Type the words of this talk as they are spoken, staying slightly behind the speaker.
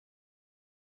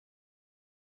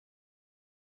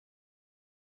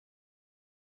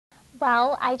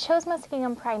Well, I chose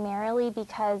Muskingum primarily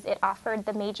because it offered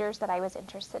the majors that I was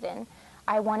interested in.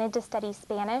 I wanted to study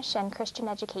Spanish and Christian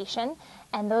education,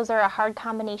 and those are a hard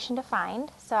combination to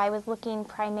find, so I was looking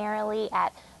primarily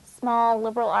at small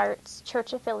liberal arts,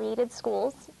 church-affiliated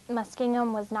schools.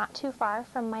 Muskingum was not too far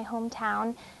from my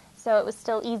hometown, so it was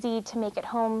still easy to make it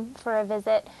home for a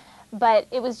visit, but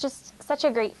it was just such a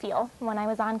great feel. When I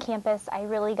was on campus, I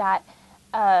really got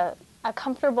a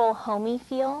comfortable, homey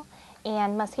feel,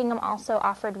 and Muskingum also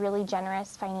offered really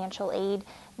generous financial aid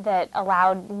that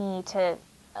allowed me to,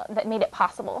 that made it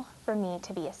possible for me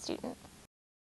to be a student.